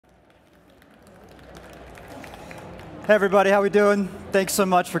Hey everybody, how we doing? Thanks so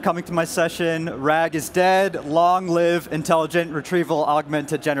much for coming to my session. RAG is dead, long live intelligent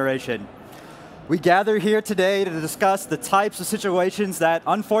retrieval-augmented generation. We gather here today to discuss the types of situations that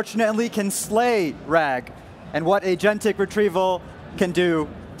unfortunately can slay RAG and what agentic retrieval can do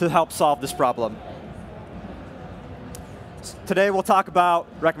to help solve this problem. Today we'll talk about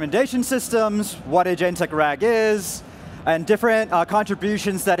recommendation systems, what agentic RAG is, and different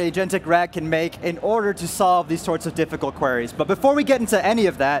contributions that agentic RAG can make in order to solve these sorts of difficult queries. But before we get into any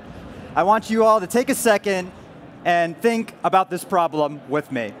of that, I want you all to take a second and think about this problem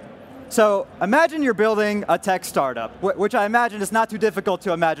with me. So imagine you're building a tech startup, which I imagine is not too difficult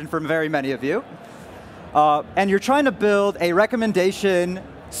to imagine for very many of you. And you're trying to build a recommendation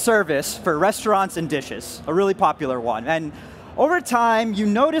service for restaurants and dishes, a really popular one. And over time, you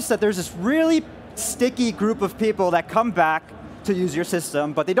notice that there's this really sticky group of people that come back to use your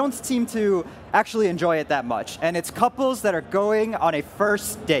system, but they don't seem to actually enjoy it that much. And it's couples that are going on a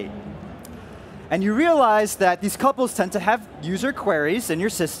first date. And you realize that these couples tend to have user queries in your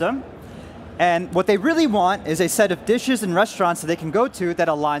system, and what they really want is a set of dishes and restaurants that they can go to that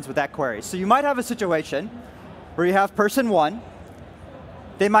aligns with that query. So you might have a situation where you have person one.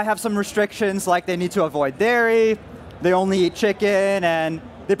 They might have some restrictions, like they need to avoid dairy, they only eat chicken, and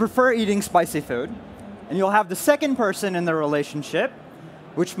they prefer eating spicy food. And you'll have the second person in the relationship,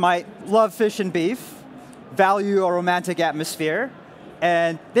 which might love fish and beef, value a romantic atmosphere,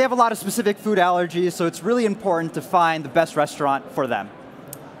 and they have a lot of specific food allergies, so it's really important to find the best restaurant for them.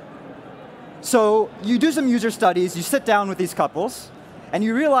 So you do some user studies, you sit down with these couples, and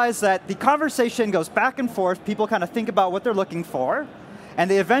you realize that the conversation goes back and forth, people kind of think about what they're looking for,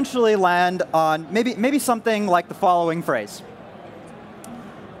 and they eventually land on maybe something like the following phrase.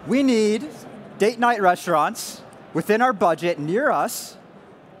 We need date night restaurants within our budget near us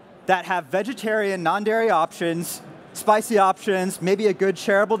that have vegetarian, non-dairy options, spicy options, maybe a good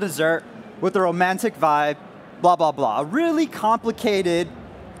shareable dessert with a romantic vibe, blah, blah, blah. A really complicated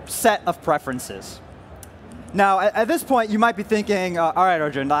set of preferences. Now, at this point, you might be thinking, all right,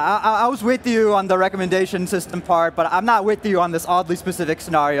 Arjun, I was with you on the recommendation system part, but I'm not with you on this oddly specific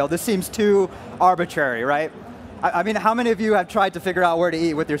scenario. This seems too arbitrary, right? I mean, how many of you have tried to figure out where to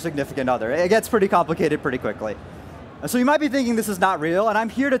eat with your significant other? It gets pretty complicated pretty quickly. So you might be thinking this is not real, and I'm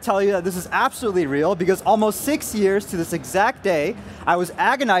here to tell you that this is absolutely real, because almost 6 years to this exact day, I was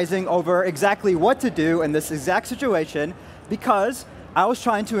agonizing over exactly what to do in this exact situation, because I was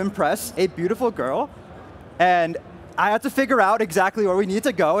trying to impress a beautiful girl, and I had to figure out exactly where we need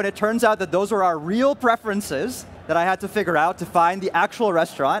to go, and it turns out that those were our real preferences that I had to figure out to find the actual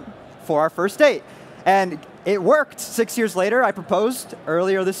restaurant for our first date. And it worked. 6 years later, I proposed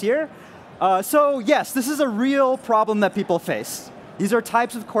earlier this year. So yes, this is a real problem that people face. These are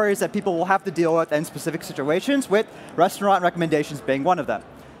types of queries that people will have to deal with in specific situations, with restaurant recommendations being one of them.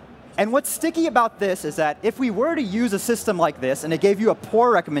 And what's sticky about this is that if we were to use a system like this and it gave you a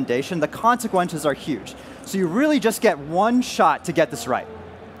poor recommendation, the consequences are huge. So you really just get one shot to get this right.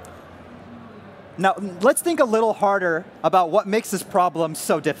 Now, let's think a little harder about what makes this problem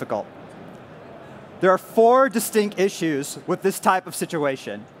so difficult. There are 4 distinct issues with this type of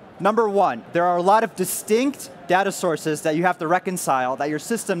situation. Number 1, there are a lot of distinct data sources that you have to reconcile that your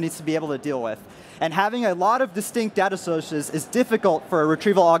system needs to be able to deal with. And having a lot of distinct data sources is difficult for a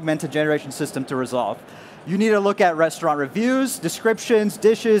retrieval-augmented generation system to resolve. You need to look at restaurant reviews, descriptions,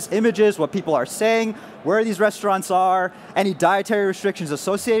 dishes, images, what people are saying, where these restaurants are, any dietary restrictions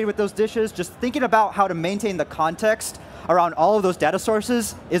associated with those dishes. Just thinking about how to maintain the context around all of those data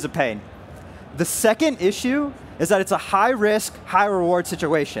sources is a pain. The second issue is that it's a high-risk, high-reward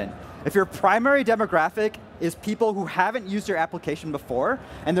situation. If your primary demographic is people who haven't used your application before,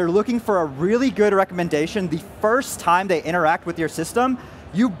 and they're looking for a really good recommendation the first time they interact with your system,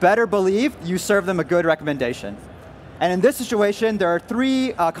 you better believe you serve them a good recommendation. And in this situation, there are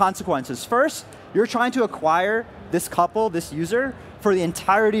 3 consequences. First, you're trying to acquire this couple, this user, for the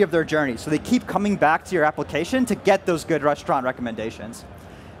entirety of their journey. So they keep coming back to your application to get those good restaurant recommendations.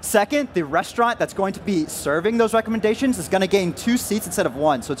 Second, the restaurant that's going to be serving those recommendations is going to gain 2 seats instead of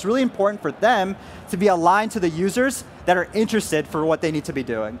 1. So it's really important for them to be aligned to the users that are interested for what they need to be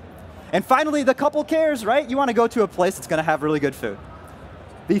doing. And finally, the couple cares, right? You want to go to a place that's going to have really good food.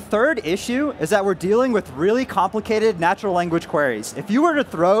 The third issue is that we're dealing with really complicated natural language queries. If you were to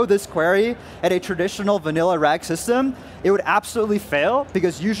throw this query at a traditional vanilla RAG system, it would absolutely fail,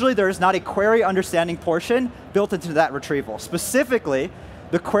 because usually there is not a query understanding portion built into that retrieval. Specifically,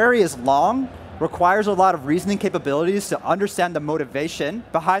 the query is long, requires a lot of reasoning capabilities to understand the motivation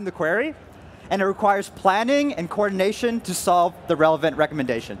behind the query, and it requires planning and coordination to solve the relevant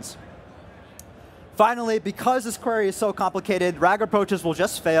recommendations. Finally, because this query is so complicated, RAG approaches will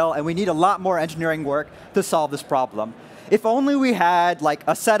just fail, and we need a lot more engineering work to solve this problem. If only we had like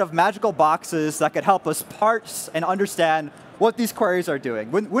a set of magical boxes that could help us parse and understand what these queries are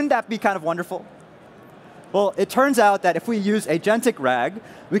doing. Wouldn't that be kind of wonderful? Well, it turns out that if we use agentic RAG,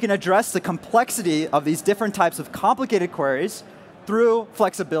 we can address the complexity of these different types of complicated queries through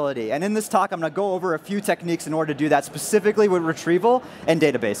flexibility. And in this talk, I'm going to go over a few techniques in order to do that, specifically with retrieval and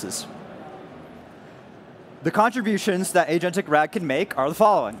databases. The contributions that agentic RAG can make are the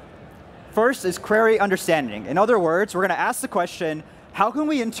following. First is query understanding. In other words, we're going to ask the question, how can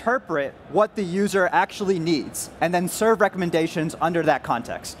we interpret what the user actually needs, and then serve recommendations under that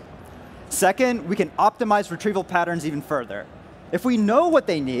context? Second, we can optimize retrieval patterns even further. If we know what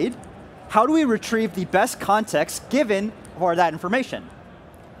they need, how do we retrieve the best context given for that information?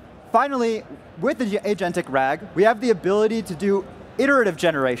 Finally, with the agentic RAG, we have the ability to do iterative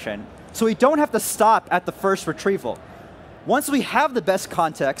generation. So we don't have to stop at the first retrieval. Once we have the best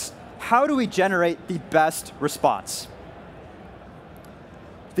context, how do we generate the best response?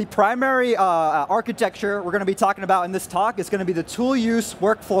 The primary architecture we're going to be talking about in this talk is going to be the tool use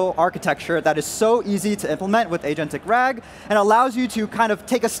workflow architecture that is so easy to implement with agentic RAG and allows you to kind of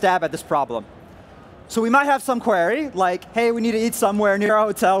take a stab at this problem. So we might have some query like, hey, we need to eat somewhere near our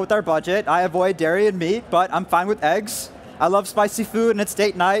hotel with our budget. I avoid dairy and meat, but I'm fine with eggs. I love spicy food, and it's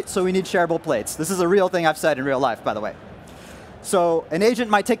date night, so we need shareable plates. This is a real thing I've said in real life, by the way. So an agent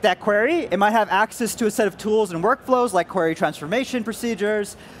might take that query. It might have access to a set of tools and workflows like query transformation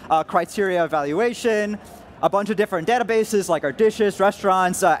procedures, criteria evaluation, a bunch of different databases like our dishes,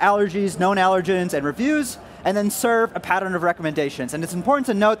 restaurants, allergies, known allergens, and reviews, and then serve a pattern of recommendations. And it's important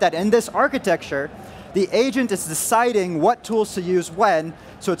to note that in this architecture, the agent is deciding what tools to use when,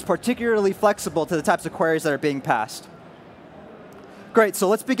 so it's particularly flexible to the types of queries that are being passed. Great, so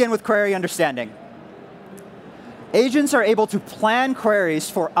let's begin with query understanding. Agents are able to plan queries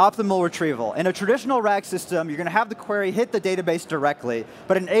for optimal retrieval. In a traditional RAG system, you're going to have the query hit the database directly,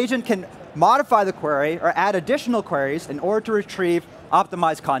 but an agent can modify the query or add additional queries in order to retrieve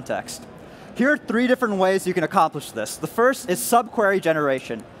optimized context. Here are 3 different ways you can accomplish this. The first is subquery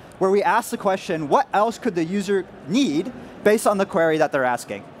generation, where we ask the question, what else could the user need based on the query that they're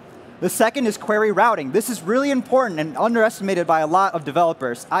asking? The second is query routing. This is really important and underestimated by a lot of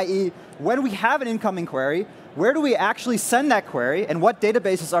developers, i.e., when we have an incoming query, where do we actually send that query, and what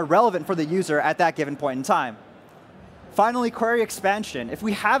databases are relevant for the user at that given point in time? Finally, query expansion. If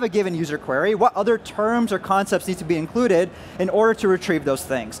we have a given user query, what other terms or concepts need to be included in order to retrieve those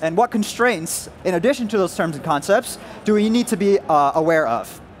things? And what constraints, in addition to those terms and concepts, do we need to be aware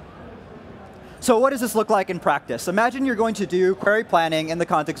of? So what does this look like in practice? Imagine you're going to do query planning in the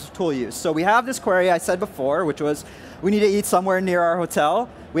context of tool use. So we have this query I said before, which was, we need to eat somewhere near our hotel.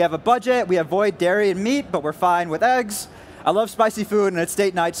 We have a budget. We avoid dairy and meat, but we're fine with eggs. I love spicy food, and it's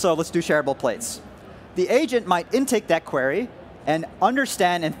date night, so let's do shareable plates. The agent might intake that query and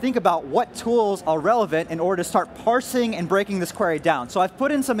understand and think about what tools are relevant in order to start parsing and breaking this query down. So I've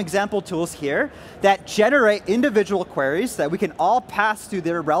put in some example tools here that generate individual queries that we can all pass through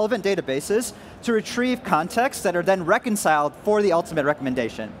their relevant databases to retrieve context that are then reconciled for the ultimate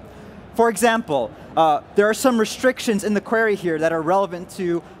recommendation. For example, there are some restrictions in the query here that are relevant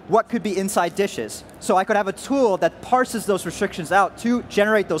to what could be inside dishes. So I could have a tool that parses those restrictions out to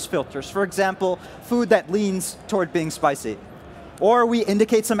generate those filters. For example, food that leans toward being spicy. Or we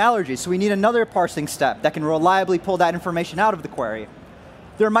indicate some allergies, so we need another parsing step that can reliably pull that information out of the query.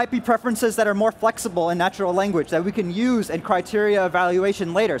 There might be preferences that are more flexible in natural language that we can use in criteria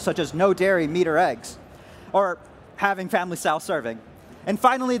evaluation later, such as no dairy, meat, or eggs, or having family-style serving. And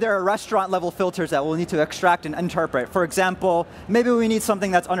finally, there are restaurant-level filters that we'll need to extract and interpret. For example, maybe we need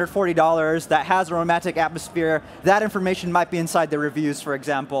something that's under $40 that has a romantic atmosphere. That information might be inside the reviews, for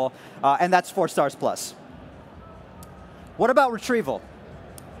example, and that's 4 stars plus. What about retrieval?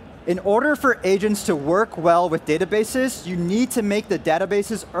 In order for agents to work well with databases, you need to make the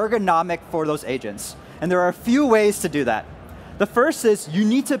databases ergonomic for those agents. And there are a few ways to do that. The first is you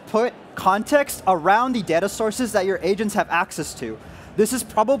need to put context around the data sources that your agents have access to. This is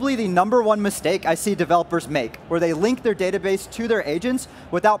probably the #1 mistake I see developers make, where they link their database to their agents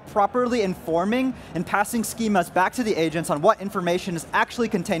without properly informing and passing schemas back to the agents on what information is actually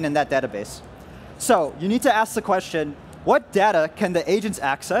contained in that database. So you need to ask the question, what data can the agents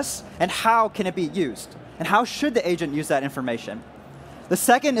access, and how can it be used? And how should the agent use that information? The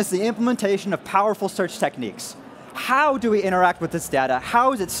second is the implementation of powerful search techniques. How do we interact with this data?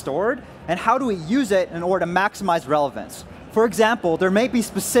 How is it stored? And how do we use it in order to maximize relevance? For example, there may be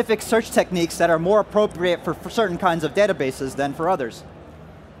specific search techniques that are more appropriate for certain kinds of databases than for others.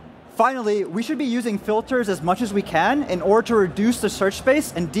 Finally, we should be using filters as much as we can in order to reduce the search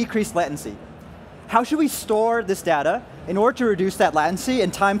space and decrease latency. How should we store this data in order to reduce that latency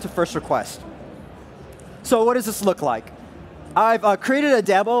and time to first request? So what does this look like? I've created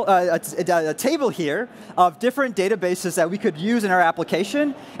a table here of different databases that we could use in our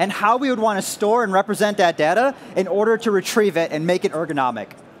application and how we would want to store and represent that data in order to retrieve it and make it ergonomic.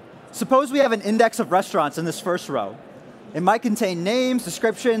 Suppose we have an index of restaurants in this first row. It might contain names,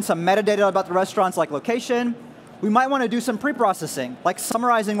 descriptions, some metadata about the restaurants like location. We might want to do some pre-processing, like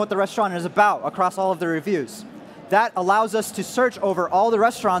summarizing what the restaurant is about across all of the reviews. That allows us to search over all the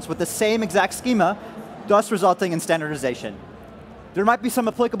restaurants with the same exact schema, thus resulting in standardization. There might be some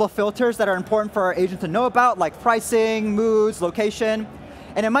applicable filters that are important for our agent to know about, like pricing, moods, location.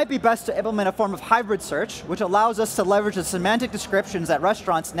 And it might be best to implement a form of hybrid search, which allows us to leverage the semantic descriptions that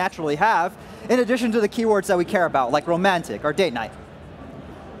restaurants naturally have, in addition to the keywords that we care about, like romantic or date night.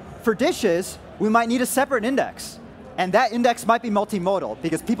 For dishes, we might need a separate index. And that index might be multimodal,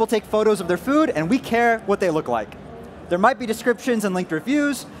 because people take photos of their food, and we care what they look like. There might be descriptions and linked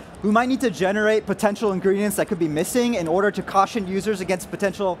reviews. We might need to generate potential ingredients that could be missing in order to caution users against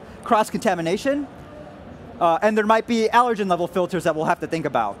potential cross-contamination. And there might be allergen level filters that we'll have to think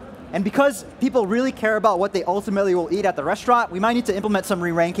about. And because people really care about what they ultimately will eat at the restaurant, we might need to implement some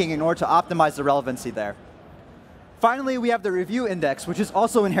re-ranking in order to optimize the relevancy there. Finally, we have the review index, which is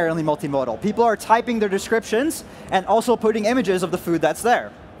also inherently multimodal. People are typing their descriptions and also putting images of the food that's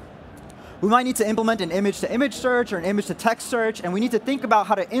there. We might need to implement an image-to-image search or an image-to-text search, and we need to think about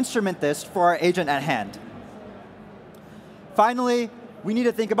how to instrument this for our agent at hand. Finally, we need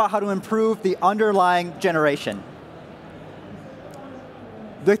to think about how to improve the underlying generation.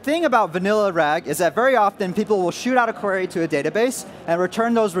 The thing about vanilla RAG is that very often people will shoot out a query to a database and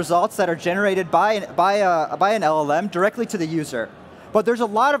return those results that are generated by an LLM directly to the user. But there's a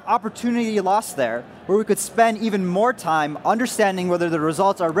lot of opportunity lost there where we could spend even more time understanding whether the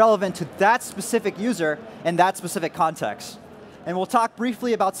results are relevant to that specific user in that specific context. And we'll talk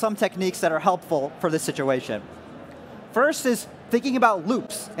briefly about some techniques that are helpful for this situation. First is thinking about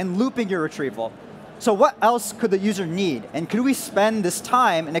loops and looping your retrieval. So what else could the user need? And could we spend this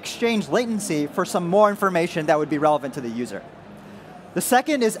time and exchange latency for some more information that would be relevant to the user? The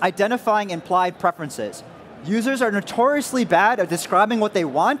second is identifying implied preferences. Users are notoriously bad at describing what they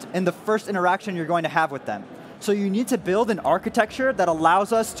want in the first interaction you're going to have with them. So you need to build an architecture that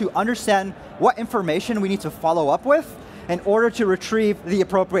allows us to understand what information we need to follow up with in order to retrieve the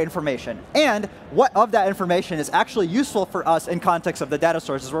appropriate information, and what of that information is actually useful for us in context of the data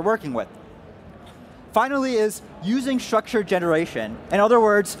sources we're working with. Finally is using structured generation. In other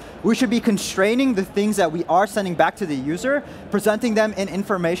words, we should be constraining the things that we are sending back to the user, presenting them in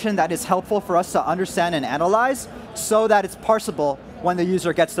information that is helpful for us to understand and analyze so that it's parsable when the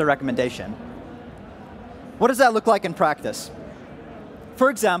user gets the recommendation. What does that look like in practice? For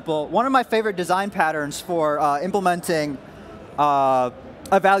example, one of my favorite design patterns for implementing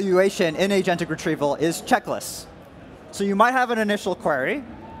evaluation in agentic retrieval is checklists. So you might have an initial query,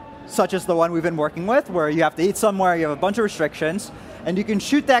 such as the one we've been working with, where you have to eat somewhere, you have a bunch of restrictions, and you can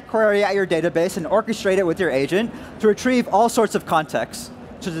shoot that query at your database and orchestrate it with your agent to retrieve all sorts of contexts,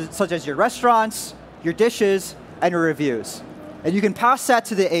 such as your restaurants, your dishes, and your reviews. And you can pass that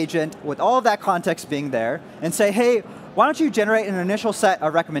to the agent with all of that context being there and say, hey, why don't you generate an initial set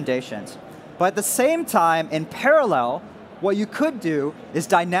of recommendations? But at the same time, in parallel, what you could do is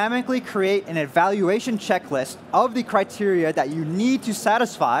dynamically create an evaluation checklist of the criteria that you need to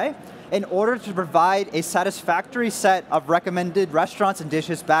satisfy in order to provide a satisfactory set of recommended restaurants and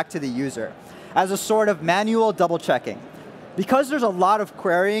dishes back to the user, as a sort of manual double checking. Because there's a lot of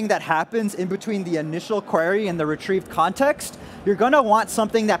querying that happens in between the initial query and the retrieved context, you're going to want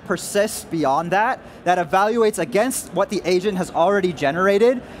something that persists beyond that, that evaluates against what the agent has already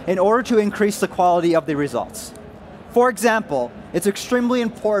generated in order to increase the quality of the results. For example, it's extremely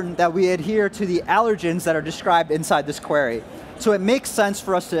important that we adhere to the allergens that are described inside this query. So it makes sense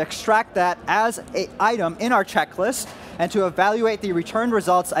for us to extract that as an item in our checklist and to evaluate the returned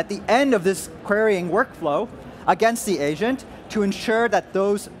results at the end of this querying workflow against the agent to ensure that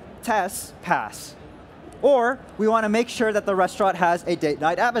those tests pass. Or we want to make sure that the restaurant has a date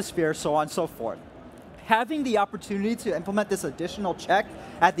night atmosphere, so on and so forth. Having the opportunity to implement this additional check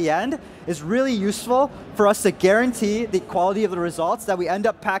at the end is really useful for us to guarantee the quality of the results that we end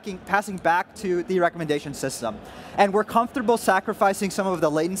up passing back to the recommendation system. And we're comfortable sacrificing some of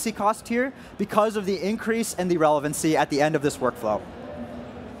the latency cost here because of the increase in the relevancy at the end of this workflow.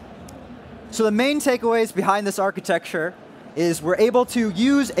 So the main takeaways behind this architecture is we're able to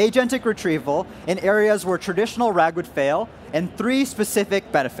use agentic retrieval in areas where traditional RAG would fail, and 3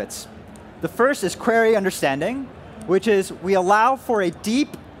 specific benefits. The first is query understanding, which is we allow for a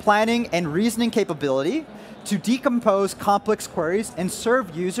deep planning and reasoning capability to decompose complex queries and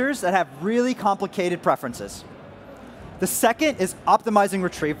serve users that have really complicated preferences. The second is optimizing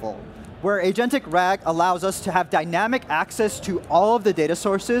retrieval, where agentic RAG allows us to have dynamic access to all of the data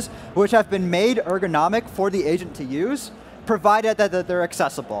sources which have been made ergonomic for the agent to use, provided that they're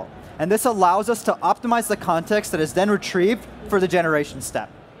accessible. And this allows us to optimize the context that is then retrieved for the generation step.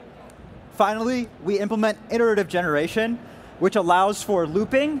 Finally, we implement iterative generation, which allows for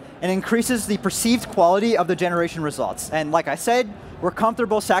looping and increases the perceived quality of the generation results. And like I said, we're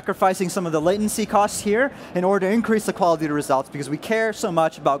comfortable sacrificing some of the latency costs here in order to increase the quality of the results because we care so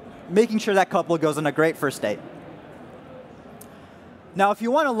much about making sure that couple goes on a great first date. Now, if you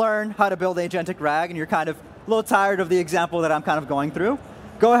want to learn how to build agentic RAG and you're kind of a little tired of the example that I'm kind of going through,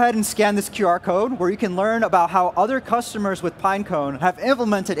 go ahead and scan this QR code where you can learn about how other customers with Pinecone have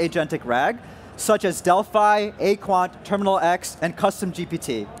implemented agentic RAG, such as Delphi, Aquant, Terminal X, and Custom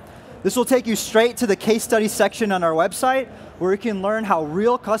GPT. This will take you straight to the case study section on our website, where you can learn how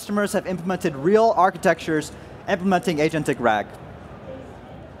real customers have implemented real architectures implementing agentic RAG.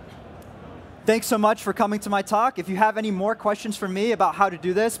 Thanks so much for coming to my talk. If you have any more questions for me about how to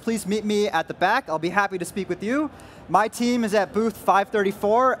do this, please meet me at the back. I'll be happy to speak with you. My team is at booth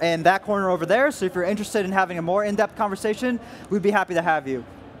 534 in that corner over there, so if you're interested in having a more in-depth conversation, we'd be happy to have you.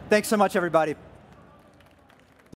 Thanks so much, everybody.